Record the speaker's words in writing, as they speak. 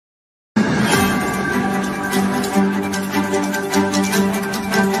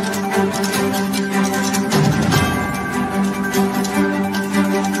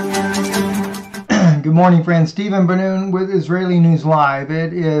morning, friends. Stephen Benoon with Israeli News Live.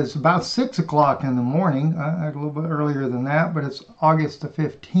 It is about 6 o'clock in the morning, a little bit earlier than that, but it's August the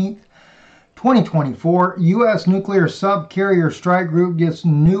 15th, 2024. U.S. nuclear subcarrier strike group gets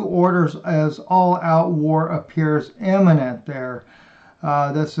new orders as all-out war appears imminent there.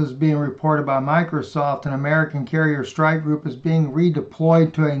 This is being reported by Microsoft. An American carrier strike group is being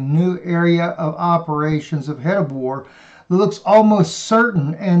redeployed to a new area of operations ahead of war. It looks almost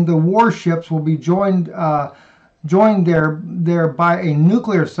certain, and the warships will be joined there by a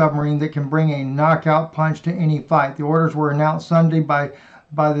nuclear submarine that can bring a knockout punch to any fight. The orders were announced Sunday by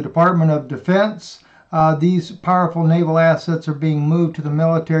the Department of Defense. These powerful naval assets are being moved to the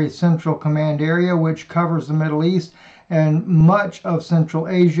Military Central Command area, which covers the Middle East and much of Central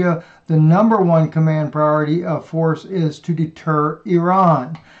Asia. The number one command priority of force is to deter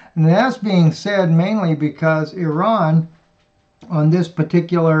Iran. And that's being said mainly because Iran, on this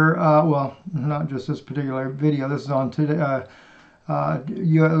particular, well, not just this particular video, this is on today,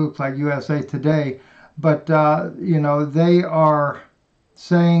 it looks like USA Today, but, they are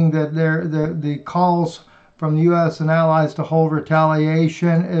saying that the calls from the U.S. and allies to hold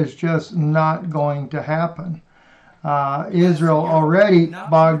retaliation is just not going to happen. Israel already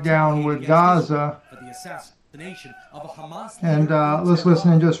bogged down with Gaza. And let's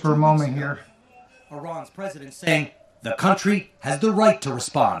listen in just for a moment here. Iran's president saying the country has the right to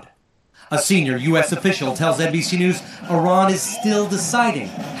respond. A senior U.S. official tells NBC News Iran is still deciding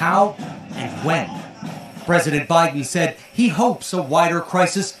how and when. President Biden said he hopes a wider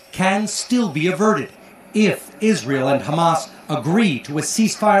crisis can still be averted if Israel and Hamas agree to a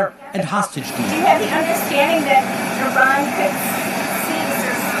ceasefire and hostage deal. Do you have the understanding that Iran could cease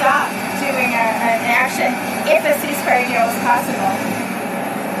or stop doing an action if a ceasefire deal is possible?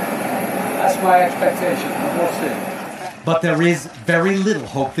 That's my expectation. We'll see. But there is very little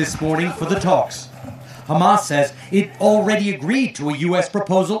hope this morning for the talks. Hamas says it already agreed to a U.S.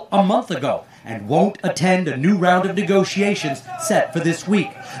 proposal a month ago and won't attend a new round of negotiations set for this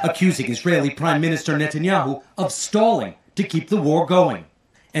week, accusing Israeli Prime Minister Netanyahu of stalling to keep the war going.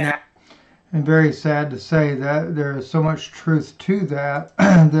 And very sad to say that there is so much truth to that,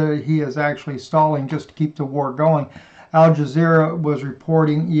 that he is actually stalling just to keep the war going. Al Jazeera was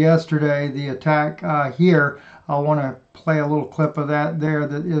reporting yesterday the attack here. I want to play a little clip of that there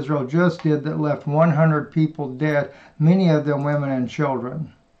that Israel just did that left 100 people dead, many of them women and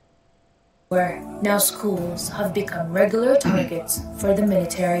children. Where now schools have become regular targets for the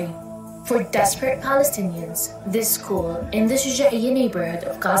military. For desperate Palestinians, this school in the Shuja'iyya neighborhood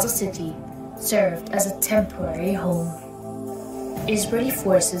of Gaza City served as a temporary home. Israeli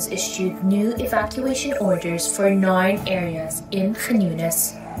forces issued new evacuation orders for 9 areas in Khan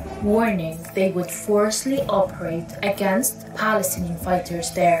Yunis, warning they would forcefully operate against Palestinian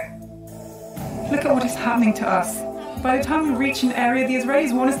fighters there. Look at what is happening to us. By the time we reach an area, the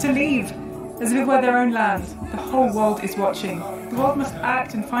Israelis want us to leave, as if it were their own land. The whole world is watching. The world must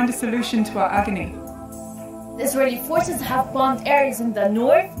act and find a solution to our agony. The Israeli forces have bombed areas in the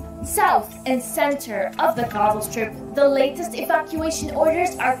north, south, and center of the Gaza Strip. The latest evacuation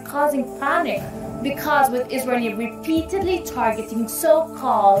orders are causing panic because with Israel repeatedly targeting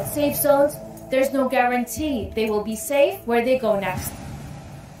so-called safe zones, there's no guarantee they will be safe where they go next.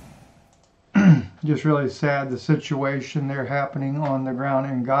 Just really sad, the situation there happening on the ground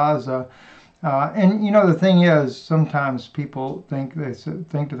in Gaza. And the thing is, sometimes people think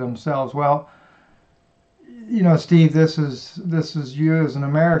to themselves, well, Steve, this is you as an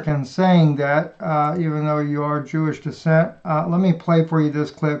American saying that, even though you are Jewish descent. Let me play for you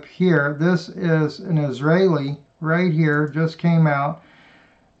this clip here. This is an Israeli right here, just came out.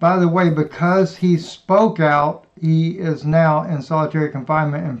 By the way, because he spoke out, he is now in solitary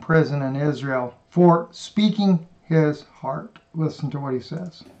confinement in prison in Israel for speaking his heart. Listen to what he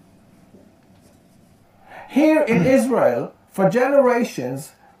says. Here in Israel, for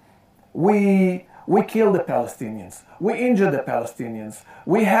generations, we kill the Palestinians. We injure the Palestinians.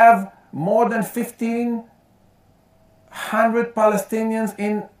 We have more than 1,500 Palestinians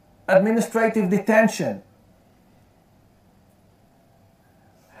in administrative detention.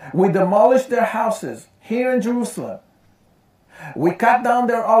 We demolish their houses here in Jerusalem. We cut down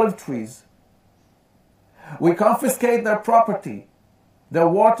their olive trees. We confiscate their property, their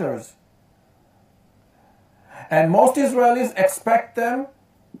waters. And most Israelis expect them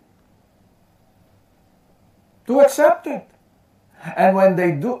to accept it. And when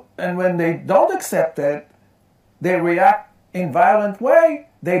they don't accept it, they react in violent way.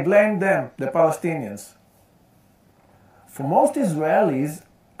 They blame them, the Palestinians. For most Israelis,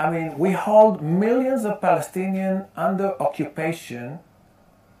 we hold millions of Palestinians under occupation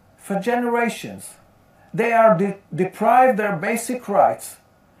for generations. they are deprived their basic rights.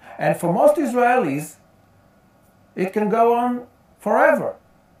 And for most Israelis, it can go on forever.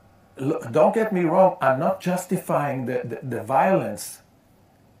 Look, don't get me wrong, I'm not justifying the violence.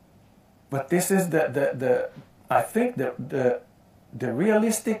 But this is I think the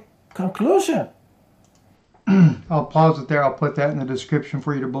realistic conclusion. I'll pause it there. I'll put that in the description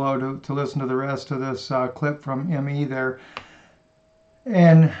for you to below to listen to the rest of this clip from ME there.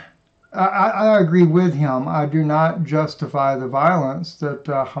 And I agree with him. I do not justify the violence that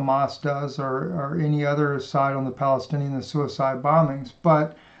Hamas does or any other side on the Palestinian, the suicide bombings.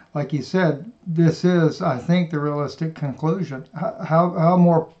 But like he said, this is, I think, the realistic conclusion. How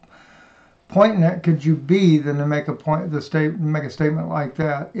more poignant could you be than to make make a statement like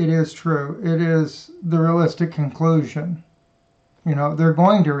that? It is true. It is the realistic conclusion. You know, they're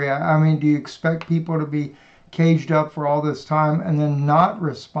going to react. I mean, do you expect people to be caged up for all this time and then not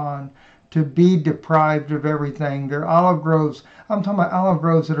respond, to be deprived of everything? They're olive groves. I'm talking about olive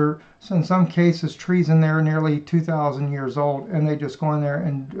groves that are, in some cases, trees in there nearly 2,000 years old, and they just go in there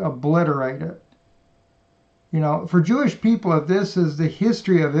and obliterate it. You know, for Jewish people, if this is the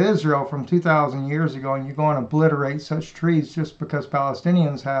history of Israel from 2,000 years ago and you go and obliterate such trees just because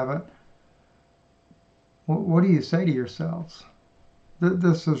Palestinians have it, what do you say to yourselves?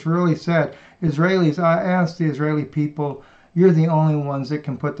 This is really sad. Israelis, I asked the Israeli people, you're the only ones that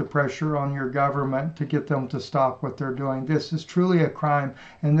can put the pressure on your government to get them to stop what they're doing. This is truly a crime,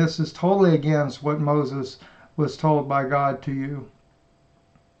 and this is totally against what Moses was told by God to you.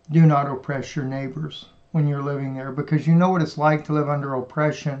 Do not oppress your neighbors when you're living there, because you know what it's like to live under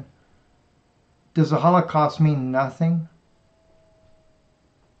oppression. Does the Holocaust mean nothing?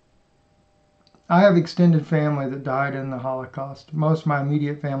 I have extended family that died in the Holocaust. Most of my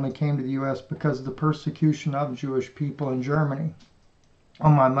immediate family came to the U.S. because of the persecution of Jewish people in Germany.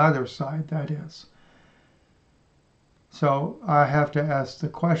 On my mother's side, that is. So I have to ask the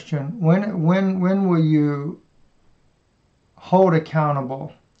question, when will you hold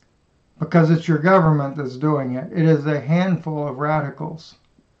accountable? Because it's your government that's doing it. It is a handful of radicals.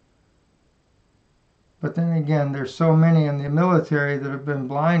 But then again, there's so many in the military that have been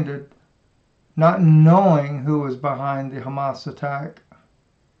blinded, not knowing who was behind the Hamas attack.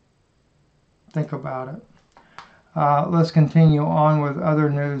 Think about it. Let's continue on with other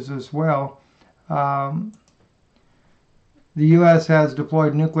news as well. The U.S. has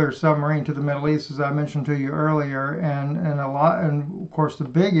deployed nuclear submarine to the Middle East, as I mentioned to you earlier, and of course the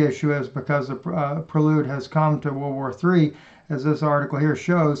big issue is because the prelude has come to World War III, as this article here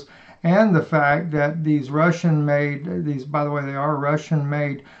shows, and the fact that these Russian-made, by the way, they are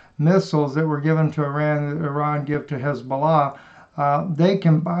Russian-made missiles that were given to Iran, that Iran give to Hezbollah, they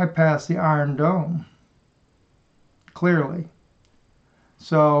can bypass the Iron Dome, clearly.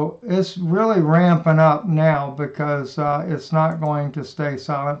 So it's really ramping up now because it's not going to stay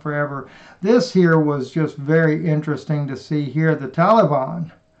silent forever. This here was just very interesting to see here. The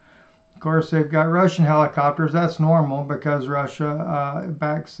Taliban, of course, they've got Russian helicopters. That's normal because Russia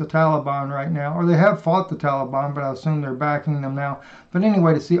backs the Taliban right now. Or they have fought the Taliban, but I assume they're backing them now. But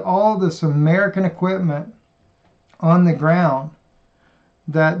anyway, to see all this American equipment on the ground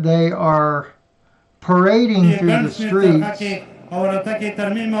that they are parading through the streets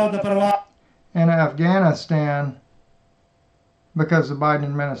in Afghanistan because the Biden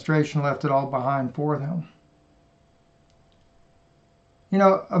administration left it all behind for them. You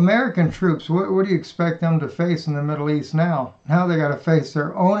know, American troops, what do you expect them to face in the Middle East now? Now they got to face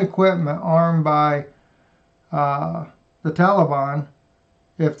their own equipment armed by the Taliban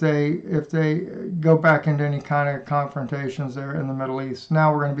if they go back into any kind of confrontations there in the Middle East.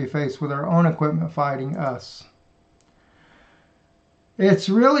 Now we're going to be faced with our own equipment fighting us. It's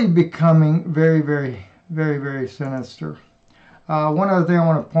really becoming very, very, very, very sinister. One other thing I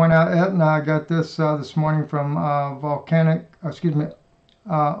want to point out, Etna, I got this this morning from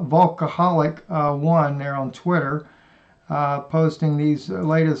Volcaholic1 there on Twitter, posting these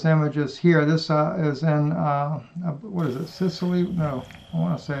latest images here. This is in, what is it, Sicily? No, I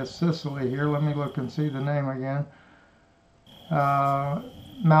want to say it's Sicily here. Let me look and see the name again.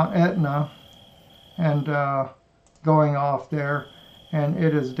 Mount Etna, and going off there. And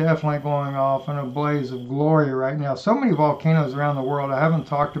it is definitely going off in a blaze of glory right now. So many volcanoes around the world. I haven't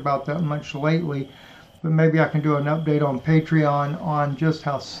talked about that much lately, but maybe I can do an update on Patreon on just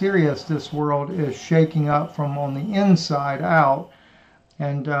how serious this world is shaking up from on the inside out.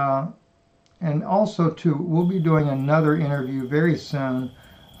 And also, too, we'll be doing another interview very soon.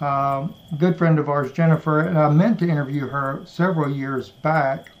 Good friend of ours, Jennifer, and I meant to interview her several years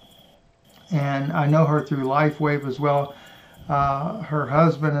back, and I know her through LifeWave as well. Her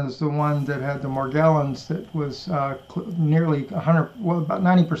husband is the one that had the Morgellons that was nearly 100, well, about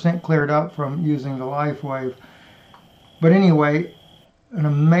 90% cleared up from using the LifeWave. But anyway, an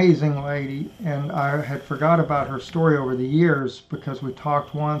amazing lady, and I had forgot about her story over the years because we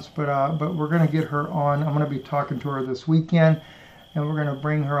talked once, but we're going to get her on. I'm going to be talking to her this weekend, and we're going to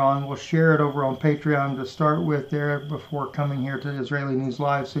bring her on. We'll share it over on Patreon to start with there before coming here to Israeli News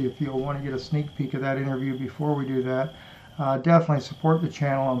Live, so if you'll want to get a sneak peek of that interview before we do that, definitely support the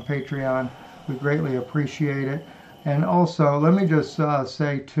channel on Patreon. We greatly appreciate it. And also, let me just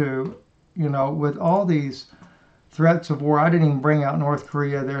say too, you know, with all these threats of war, I didn't even bring out North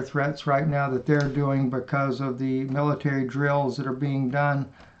Korea, their threats right now that they're doing because of the military drills that are being done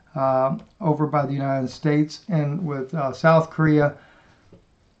over by the United States. And with South Korea,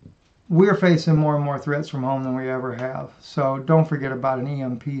 we're facing more and more threats from home than we ever have. So don't forget about an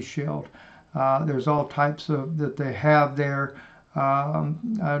EMP shield. There's all types of that they have there.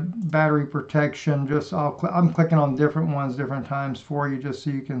 Battery protection, I'm clicking on different ones different times for you just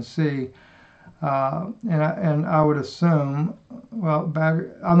so you can see. And I would assume, well,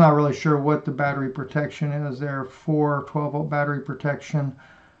 I'm not really sure what the battery protection is there for 12-volt battery protection.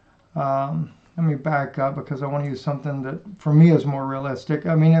 Let me back up because I want to use something that for me is more realistic.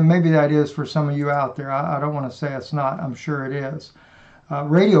 I mean, and maybe that is for some of you out there. I don't want to say it's not. I'm sure it is.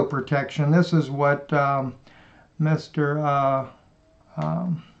 Radio protection. This is what Mr.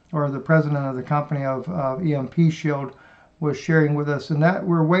 Or the president of the company of EMP Shield was sharing with us, and that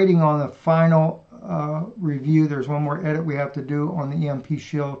we're waiting on the final review. There's one more edit we have to do on the EMP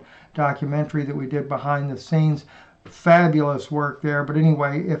Shield documentary that we did behind the scenes. Fabulous work there. But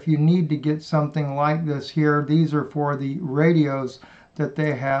anyway, if you need to get something like this here, these are for the radios that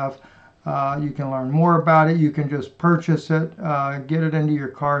they have. You can learn more about it. You can just purchase it, get it into your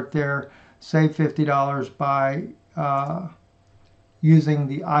cart there, save $50 by using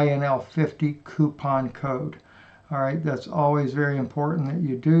the INL50 coupon code. All right, that's always very important that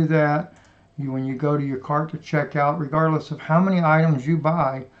you do that. When you go to your cart to check out, regardless of how many items you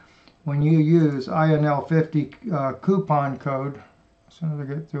buy, when you use INL50 coupon code, as soon as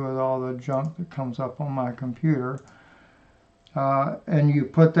I get through with all the junk that comes up on my computer, and you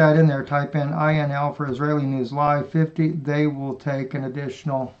put that in there, type in INL for Israeli News Live 50, they will take an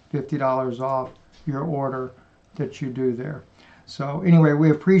additional $50 off your order that you do there. So anyway, we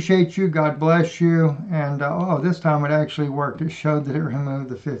appreciate you. God bless you. And oh, this time it actually worked. It showed that it removed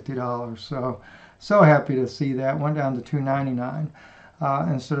the $50. So happy to see that. Went down to $2.99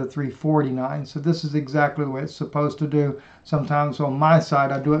 instead of $3.49. So this is exactly the way it's supposed to do. Sometimes on my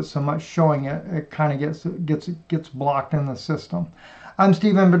side, I do it so much showing it, it kind of gets blocked in the system. I'm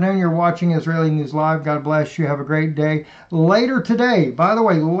Stephen Ben-Nun. You're watching Israeli News Live. God bless you. Have a great day. Later today, by the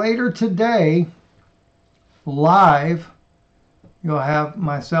way, later today, live, you'll have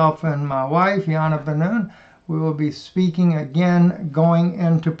myself and my wife, Yana Ben-Nun. We will be speaking again, going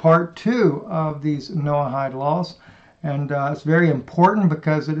into part 2 of these Noahide laws. And it's very important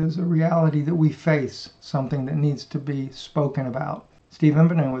because it is a reality that we face, something that needs to be spoken about. Stephen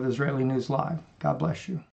Ben-Nun with Israeli News Live. God bless you.